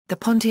The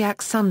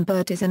Pontiac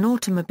Sunbird is an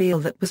automobile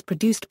that was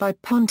produced by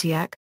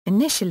Pontiac,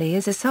 initially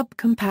as a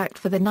subcompact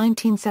for the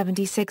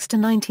 1976 to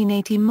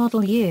 1980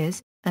 model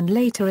years, and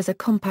later as a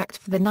compact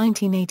for the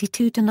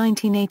 1982 to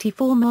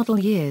 1984 model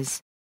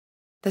years.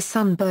 The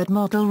Sunbird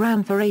model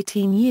ran for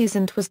 18 years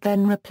and was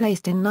then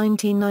replaced in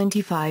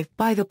 1995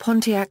 by the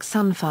Pontiac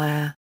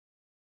Sunfire.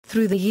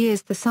 Through the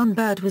years the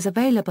Sunbird was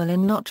available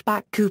in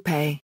notchback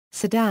coupe,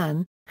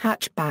 sedan,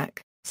 hatchback,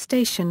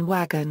 station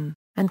wagon,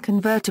 and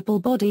convertible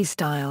body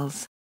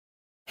styles.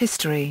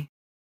 History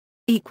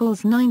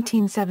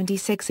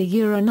 1976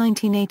 Euro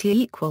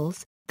 1980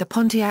 The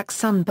Pontiac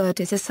Sunbird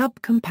is a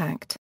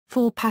subcompact,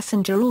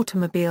 four-passenger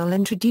automobile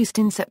introduced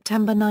in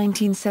September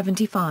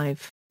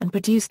 1975, and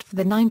produced for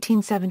the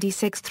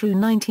 1976 through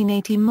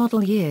 1980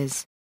 model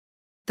years.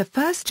 The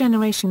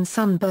first-generation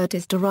Sunbird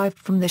is derived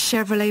from the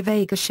Chevrolet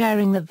Vega,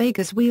 sharing the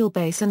Vega's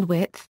wheelbase and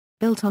width.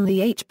 Built on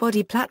the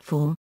H-body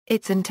platform,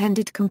 its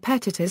intended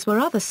competitors were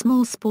other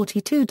small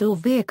sporty two-door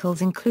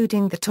vehicles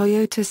including the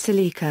Toyota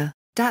Celica,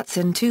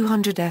 Datsun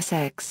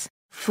 200SX,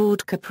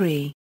 Ford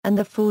Capri, and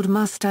the Ford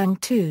Mustang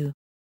II.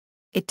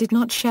 It did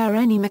not share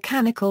any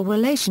mechanical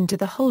relation to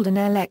the Holden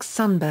LX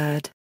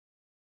Sunbird.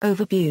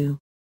 Overview.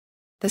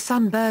 The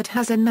Sunbird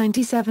has a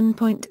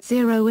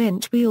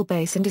 97.0-inch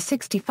wheelbase and a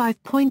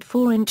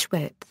 65.4-inch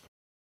width.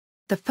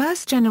 The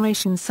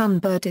first-generation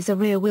Sunbird is a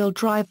rear-wheel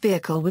drive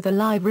vehicle with a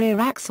live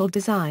rear axle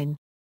design.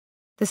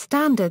 The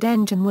standard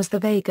engine was the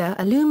Vega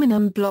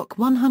aluminum block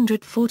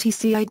 140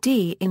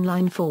 CID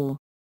inline-4.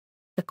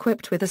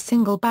 Equipped with a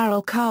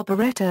single-barrel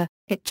carburetor,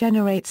 it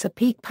generates a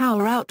peak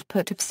power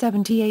output of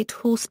 78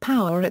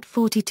 horsepower at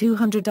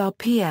 4,200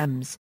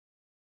 RPMs.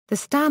 The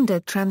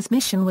standard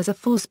transmission was a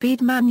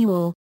 4-speed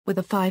manual, with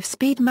a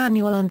 5-speed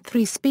manual and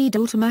 3-speed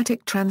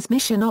automatic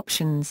transmission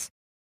options.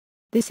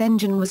 This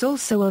engine was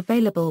also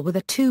available with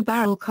a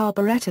 2-barrel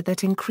carburetor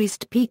that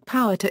increased peak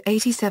power to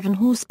 87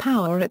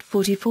 horsepower at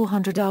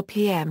 4,400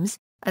 RPMs,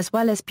 as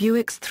well as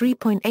Buick's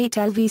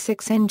 3.8L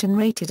V6 engine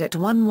rated at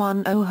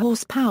 110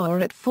 horsepower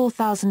at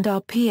 4,000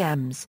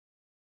 RPMs.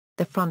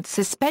 The front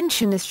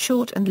suspension is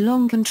short and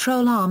long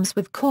control arms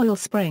with coil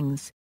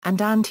springs, and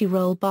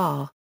anti-roll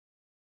bar.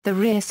 The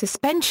rear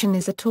suspension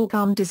is a torque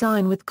arm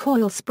design with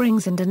coil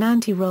springs and an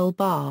anti-roll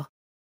bar.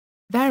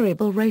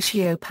 Variable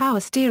ratio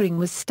power steering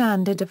was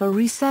standard of a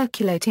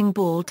recirculating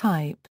ball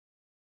type.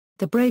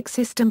 The brake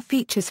system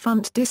features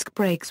front disc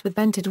brakes with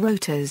vented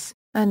rotors,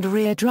 and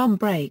rear drum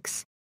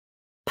brakes.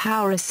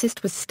 Power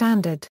assist was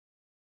standard.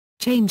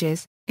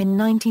 Changes: in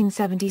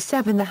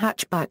 1977 the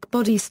hatchback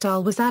body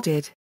style was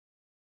added.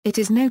 It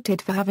is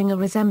noted for having a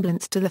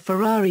resemblance to the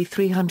Ferrari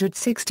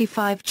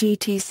 365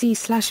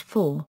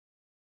 GTC/4.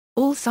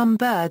 All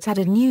Sunbirds had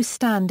a new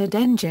standard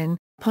engine,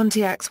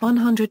 Pontiac's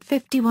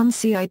 151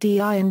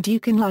 CIDI and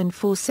Duke inline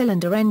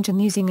 4-cylinder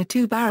engine using a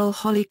 2-barrel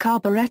Holley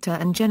carburetor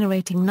and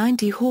generating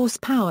 90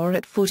 horsepower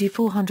at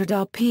 4,400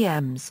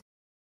 RPMs.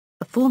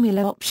 A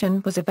formula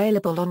option was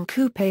available on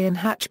coupe and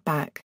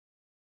hatchback.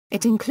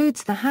 It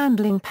includes the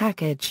handling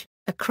package,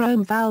 a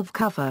chrome valve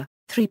cover,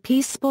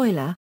 3-piece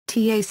spoiler,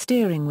 TA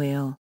steering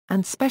wheel,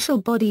 and special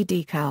body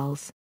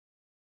decals.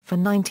 For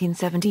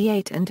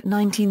 1978 and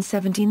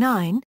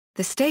 1979,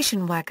 the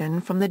station wagon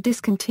from the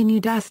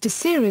discontinued Astor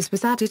series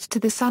was added to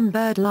the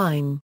Sunbird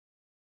line.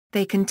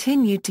 They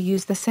continued to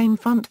use the same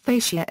front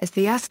fascia as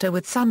the Astor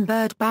with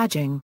Sunbird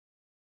badging.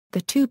 The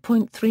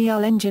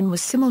 2.3L engine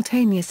was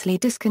simultaneously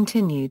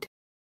discontinued.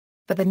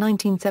 For the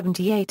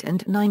 1978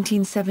 and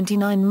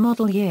 1979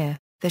 model year,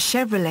 the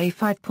Chevrolet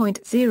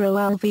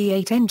 5.0L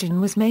V8 engine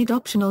was made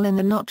optional in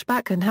the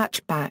notchback and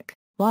hatchback,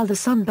 while the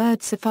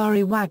Sunbird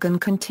Safari wagon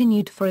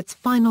continued for its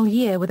final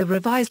year with a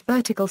revised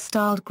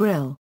vertical-styled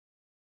grille.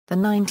 The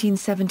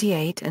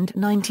 1978 and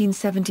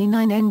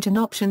 1979 engine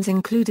options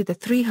included the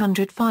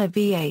 305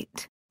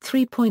 V8,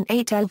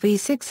 3.8L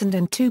V6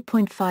 and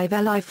 2.5L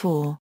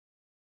i4.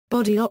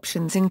 Body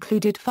options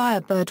included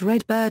Firebird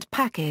Redbird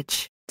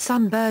package,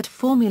 Sunbird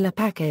Formula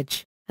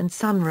package, and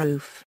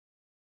sunroof.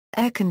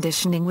 Air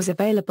conditioning was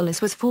available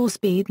as was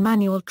 4-speed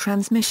manual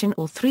transmission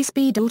or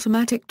 3-speed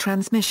automatic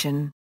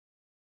transmission.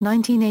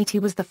 1980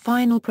 was the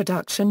final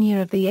production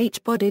year of the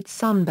H-bodied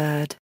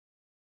Sunbird.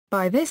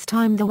 By this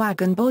time the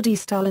wagon body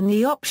style and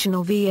the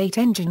optional V8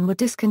 engine were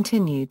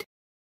discontinued.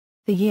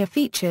 The year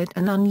featured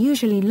an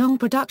unusually long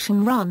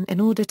production run in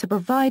order to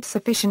provide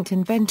sufficient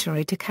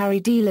inventory to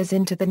carry dealers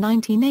into the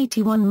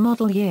 1981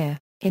 model year,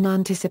 in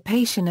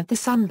anticipation of the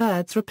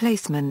Sunbird's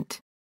replacement.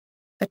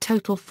 A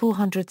total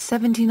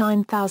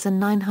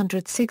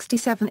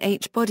 479,967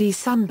 H-body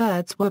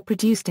Sunbirds were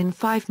produced in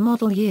 5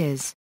 model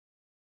years.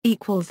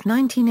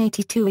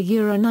 1982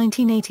 Euro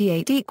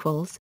 1988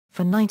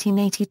 For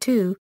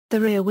 1982, the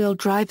rear-wheel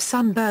drive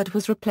Sunbird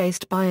was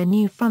replaced by a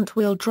new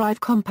front-wheel drive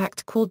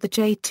compact called the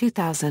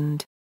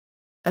J2000.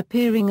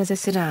 Appearing as a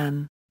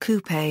sedan,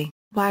 coupe,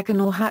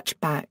 wagon or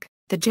hatchback,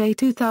 the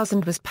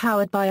J2000 was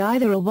powered by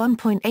either a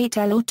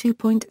 1.8L or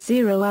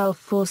 2.0L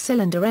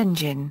 4-cylinder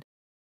engine.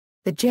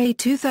 The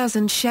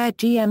J2000 shared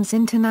GM's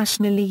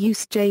internationally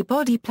used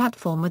J-body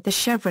platform with the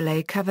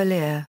Chevrolet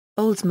Cavalier,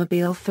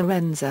 Oldsmobile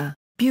Forenza,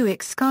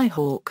 Buick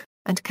Skyhawk,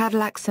 and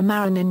Cadillac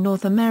Cimarron in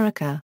North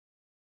America.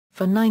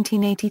 For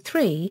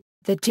 1983,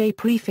 the J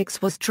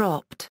prefix was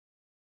dropped.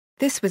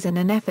 This was in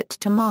an effort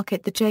to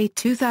market the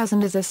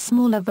J2000 as a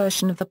smaller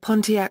version of the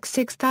Pontiac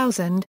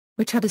 6000,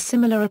 which had a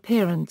similar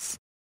appearance.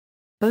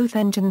 Both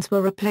engines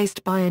were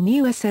replaced by a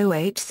new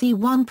SOHC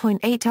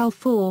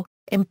 1.8L4,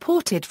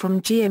 imported from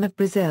GM of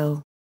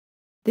Brazil.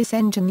 This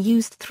engine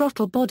used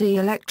throttle body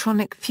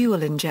electronic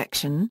fuel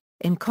injection,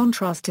 in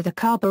contrast to the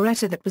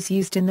carburetor that was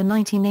used in the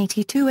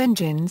 1982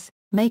 engines,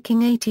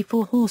 making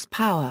 84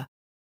 horsepower.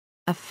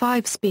 A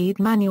 5-speed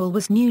manual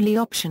was newly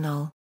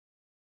optional.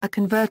 A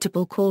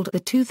convertible called the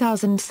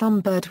 2000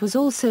 Sunbird was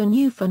also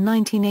new for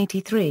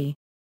 1983.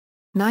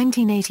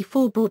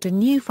 1984 brought a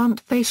new front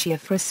fascia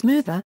for a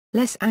smoother,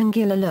 less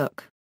angular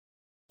look.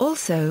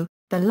 Also,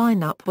 the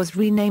lineup was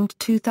renamed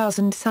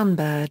 2000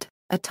 Sunbird,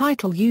 a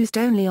title used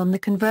only on the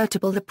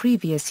convertible the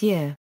previous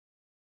year.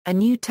 A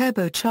new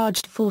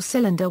turbocharged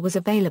 4-cylinder was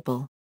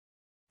available.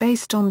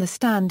 Based on the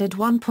standard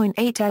 1.8L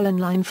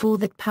inline 4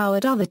 that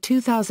powered other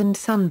 2000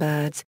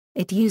 Sunbirds,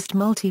 it used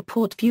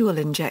multi-port fuel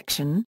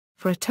injection,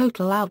 for a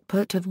total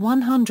output of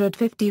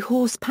 150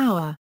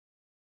 horsepower.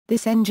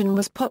 This engine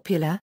was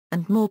popular,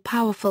 and more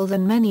powerful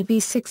than many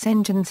V6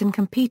 engines in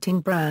competing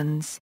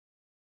brands.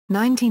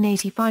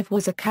 1985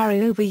 was a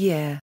carryover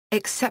year,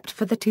 except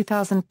for the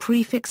 2000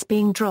 prefix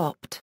being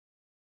dropped.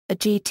 A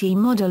GT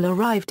model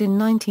arrived in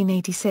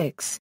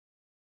 1986.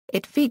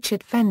 It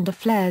featured fender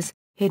flares,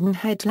 hidden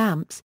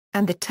headlamps,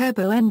 and the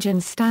turbo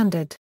engine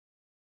standard.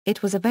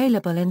 It was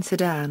available in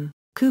sedan,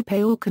 coupe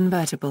or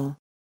convertible.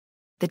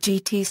 The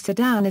GT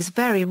sedan is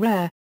very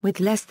rare,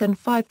 with less than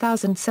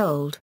 5,000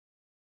 sold.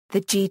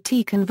 The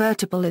GT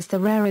convertible is the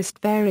rarest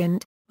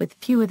variant, with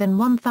fewer than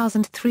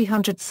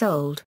 1,300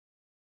 sold.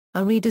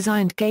 A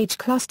redesigned gauge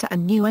cluster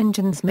and new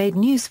engines made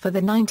news for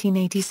the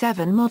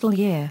 1987 model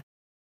year.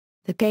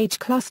 The gauge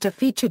cluster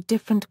featured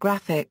different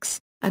graphics,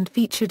 and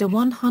featured a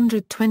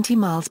 120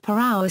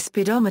 mph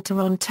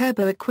speedometer on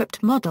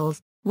turbo-equipped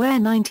models, where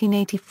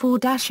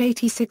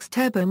 1984-86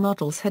 turbo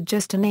models had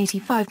just an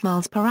 85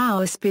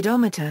 mph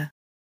speedometer.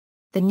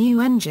 The new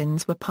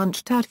engines were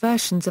punched-out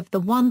versions of the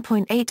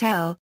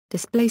 1.8L,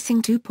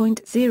 displacing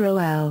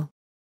 2.0L.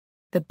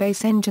 The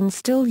base engine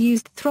still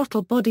used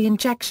throttle body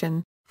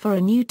injection, for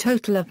a new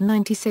total of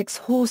 96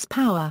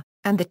 horsepower,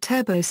 and the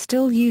turbo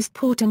still used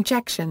port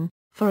injection,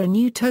 for a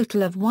new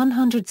total of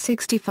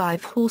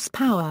 165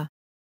 horsepower.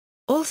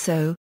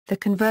 Also, the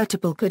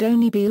convertible could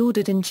only be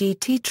ordered in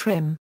GT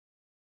trim.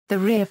 The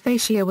rear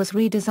fascia was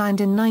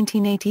redesigned in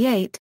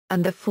 1988,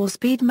 and the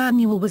 4-speed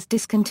manual was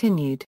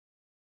discontinued.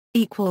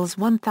 Equals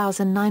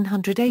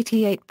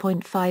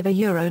 1988.5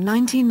 euro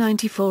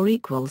 1994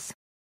 equals.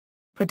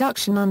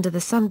 Production under the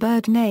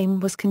Sunbird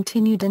name was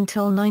continued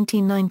until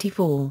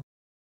 1994.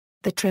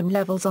 The trim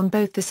levels on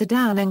both the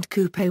sedan and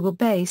coupe were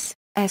base,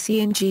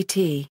 SE and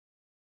GT.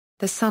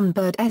 The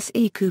Sunbird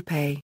SE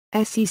Coupe,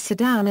 SE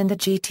Sedan and the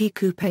GT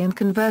Coupe and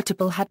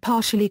convertible had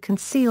partially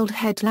concealed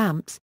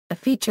headlamps, a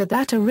feature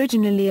that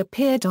originally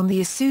appeared on the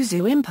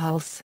Isuzu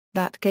Impulse,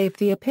 that gave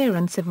the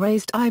appearance of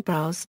raised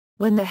eyebrows,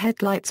 when the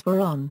headlights were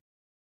on.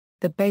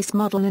 The base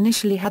model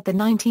initially had the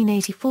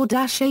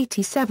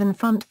 1984-87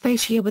 front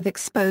fascia with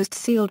exposed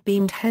sealed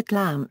beamed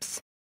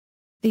headlamps.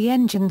 The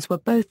engines were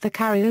both the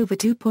carryover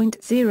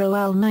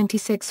 2.0L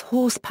 96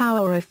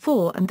 horsepower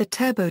 04 and the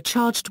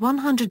turbocharged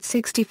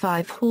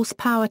 165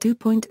 horsepower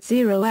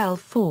 2.0L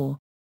 4.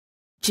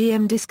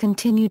 GM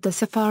discontinued the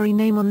Safari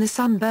name on the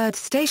Sunbird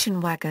station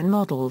wagon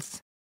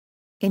models.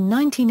 In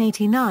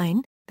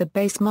 1989, the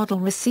base model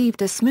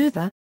received a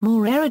smoother,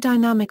 more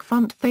aerodynamic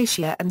front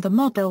fascia and the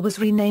model was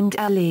renamed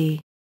LE.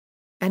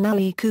 An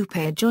LE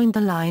Coupe joined the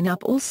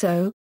lineup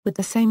also, with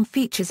the same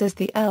features as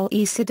the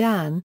LE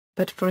sedan,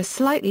 but for a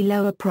slightly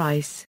lower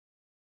price.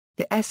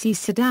 The SE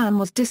sedan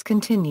was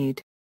discontinued.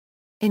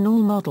 In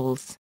all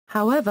models,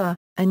 however,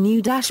 a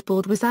new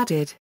dashboard was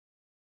added.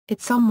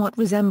 It somewhat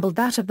resembled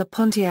that of the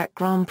Pontiac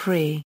Grand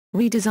Prix,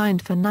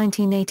 redesigned for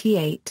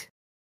 1988.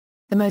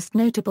 The most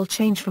notable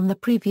change from the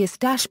previous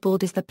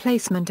dashboard is the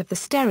placement of the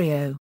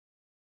stereo.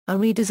 A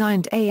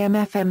redesigned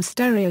AM/FM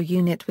stereo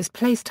unit was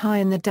placed high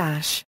in the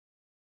dash.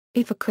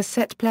 If a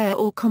cassette player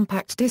or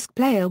compact disc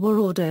player were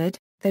ordered,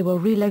 they were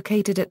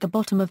relocated at the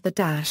bottom of the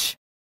dash.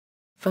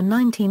 For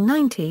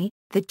 1990,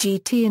 the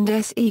GT and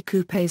SE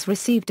coupes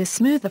received a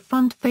smoother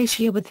front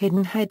fascia with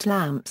hidden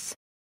headlamps.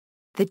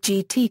 The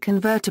GT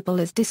convertible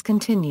is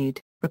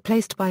discontinued,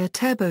 replaced by a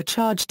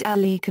turbocharged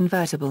LE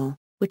convertible,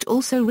 which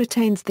also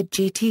retains the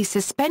GT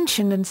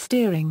suspension and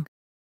steering.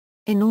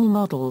 In all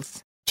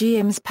models,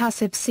 GM's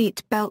passive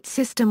seat belt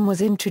system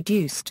was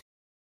introduced.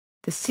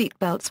 The seat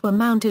belts were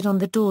mounted on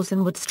the doors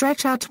and would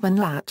stretch out when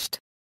latched.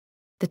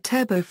 The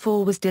Turbo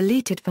 4 was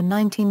deleted for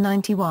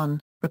 1991,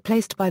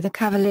 replaced by the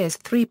Cavalier's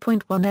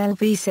 3.1L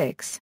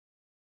V6.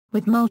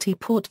 With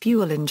multi-port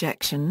fuel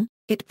injection,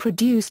 it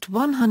produced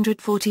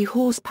 140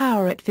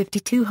 horsepower at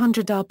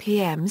 5,200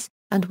 RPMs,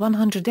 and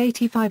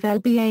 185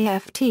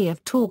 lb-ft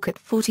of torque at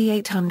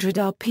 4,800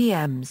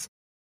 RPMs.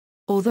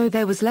 Although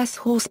there was less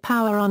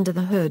horsepower under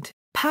the hood,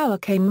 Power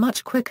came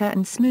much quicker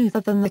and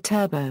smoother than the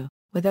turbo,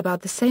 with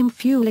about the same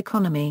fuel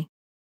economy.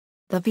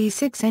 The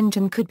V6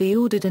 engine could be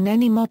ordered in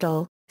any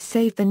model,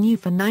 save the new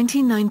for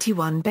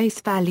 1991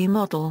 base value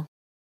model.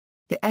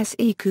 The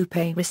SE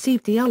Coupe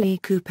received the LE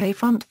Coupe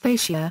front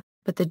fascia,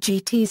 but the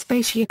GT's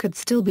fascia could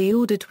still be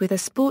ordered with a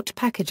sport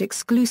package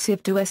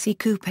exclusive to SE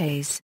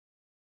Coupes.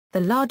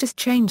 The largest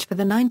change for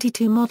the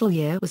 92 model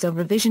year was a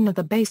revision of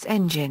the base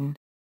engine.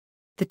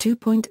 The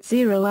 2.0L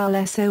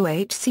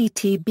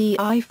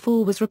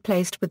SOHC-TBI4 was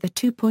replaced with the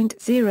 2.0L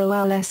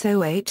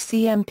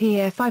SOHC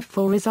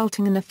MPF-I4,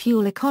 resulting in a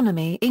fuel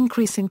economy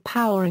increase and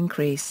power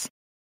increase.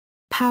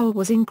 Power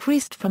was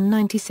increased from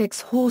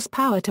 96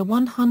 horsepower to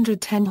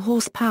 110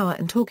 horsepower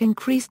and torque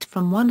increased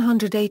from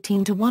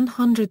 118 to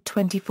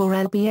 124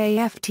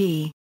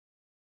 lb-ft.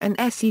 An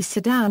SE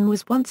sedan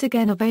was once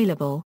again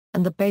available,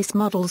 and the base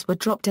models were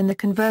dropped and the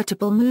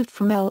convertible moved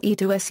from LE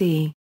to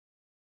SE.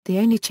 The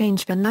only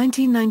change for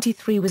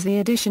 1993 was the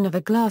addition of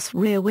a glass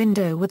rear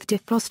window with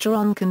defroster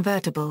on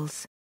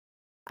convertibles.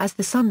 As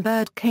the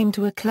Sunbird came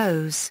to a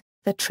close,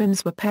 the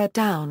trims were pared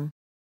down.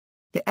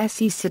 The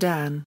SE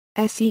sedan,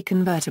 SE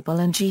convertible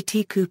and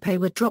GT coupe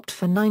were dropped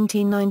for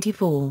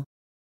 1994.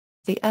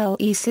 The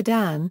LE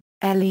sedan,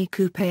 LE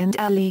coupe and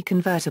LE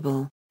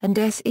convertible, and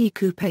SE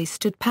coupe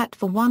stood pat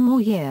for one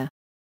more year.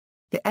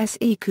 The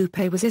SE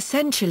coupe was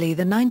essentially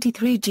the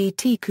 93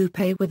 GT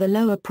coupe with a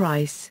lower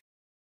price.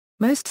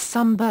 Most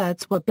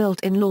Sunbirds were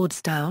built in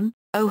Lordstown,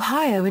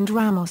 Ohio and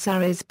Ramos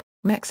Arizpe,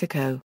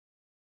 Mexico.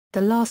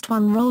 The last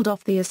one rolled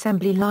off the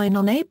assembly line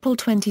on April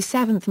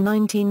 27,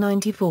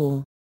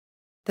 1994.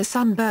 The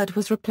Sunbird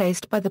was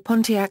replaced by the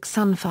Pontiac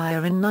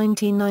Sunfire in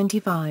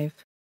 1995.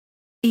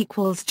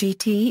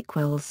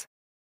 GT.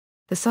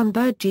 The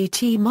Sunbird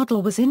GT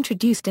model was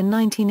introduced in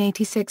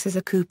 1986 as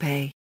a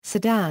coupe,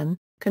 sedan,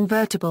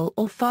 convertible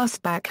or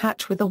fastback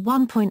hatch with a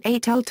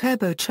 1.8L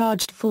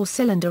turbocharged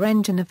four-cylinder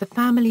engine of the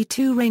Family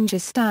 2 range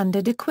as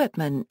standard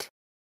equipment.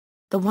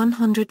 The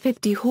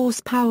 150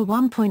 horsepower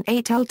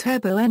 1.8L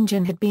turbo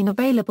engine had been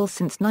available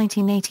since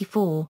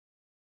 1984.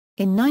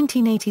 In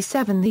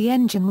 1987 the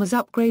engine was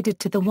upgraded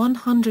to the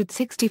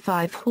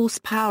 165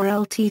 horsepower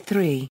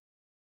LT3.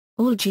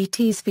 All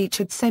GTs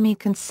featured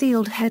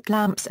semi-concealed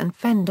headlamps and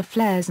fender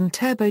flares and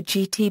Turbo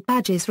GT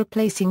badges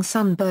replacing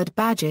Sunbird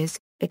badges,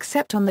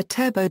 except on the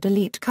Turbo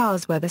Delete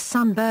cars where the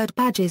Sunbird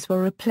badges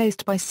were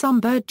replaced by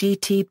Sunbird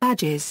GT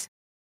badges.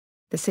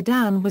 The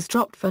sedan was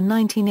dropped for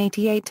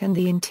 1988 and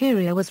the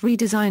interior was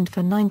redesigned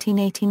for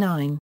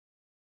 1989.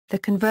 The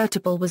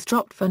convertible was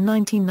dropped for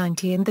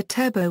 1990 and the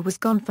turbo was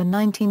gone for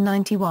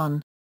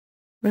 1991.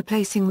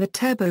 Replacing the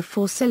turbo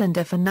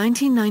four-cylinder for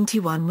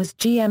 1991 was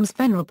GM's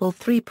venerable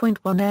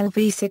 3.1L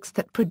V6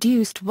 that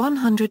produced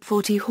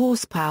 140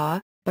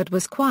 horsepower, but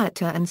was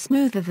quieter and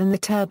smoother than the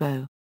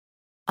turbo.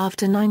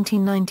 After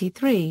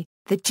 1993,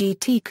 the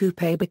GT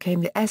Coupe became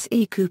the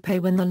SE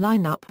Coupe when the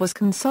lineup was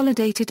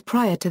consolidated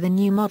prior to the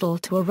new model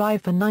to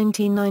arrive for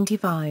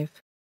 1995.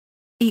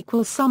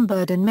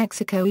 Sunbird in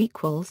Mexico.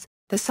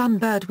 The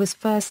Sunbird was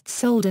first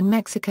sold in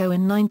Mexico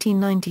in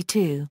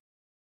 1992.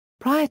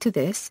 Prior to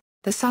this,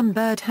 the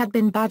Sunbird had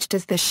been badged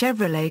as the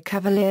Chevrolet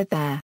Cavalier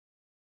there.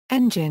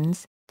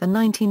 Engines: the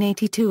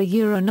 1982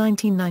 Euro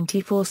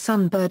 1994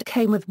 Sunbird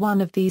came with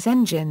one of these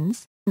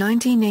engines,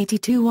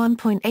 1982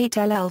 1.8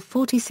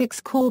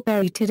 LL46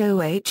 carbureted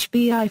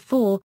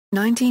OHV-i4,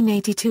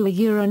 1982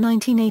 Euro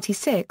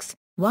 1986,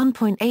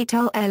 1.8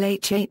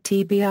 LH8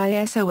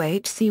 TBI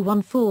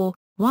SOHC14,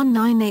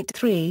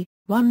 1983,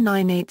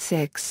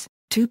 1986.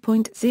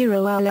 2.0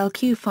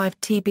 LLQ5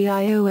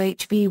 TBI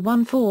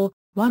OHV14,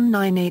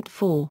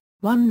 1984,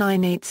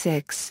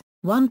 1986,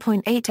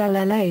 1.8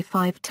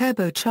 LLA5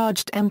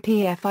 turbocharged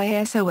MPF-I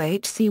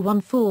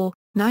SOHC14,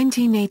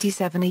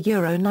 1987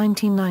 Euro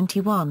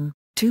 1991,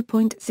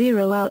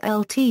 2.0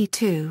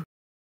 LLT2.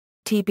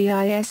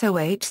 TBI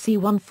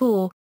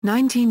SOHC14,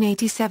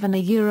 1987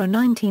 Euro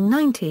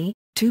 1990,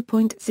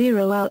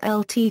 2.0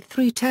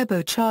 LLT3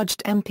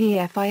 turbocharged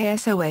MPF-I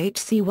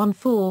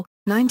SOHC14,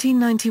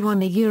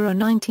 1991 Euro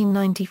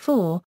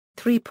 1994,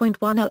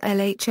 3.1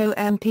 LLHO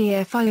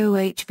MPF-I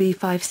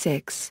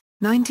OHV56,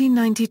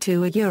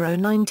 1992 Euro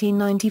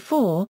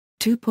 1994,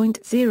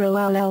 2.0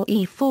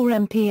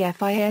 LLE4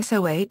 MPF-I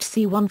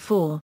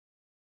SOHC14.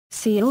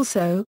 See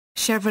also,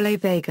 Chevrolet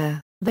Vega,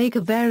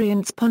 Vega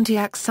variants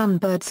Pontiac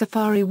Sunbird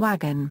Safari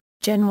Wagon,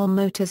 General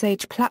Motors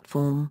H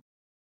platform.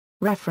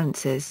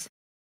 References.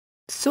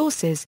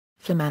 Sources: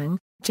 Fleming,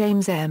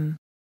 James M.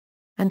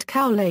 and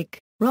Cowlake,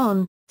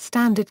 Ron,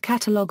 Standard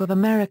Catalogue of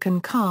American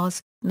Cars,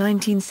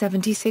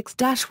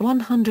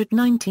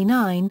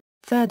 1976-199,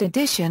 3rd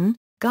edition,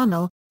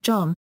 Gunnell,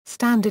 John,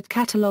 Standard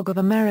Catalogue of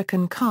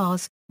American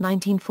Cars,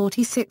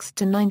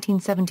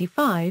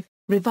 1946-1975,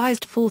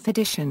 revised 4th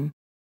edition.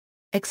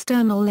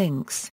 External links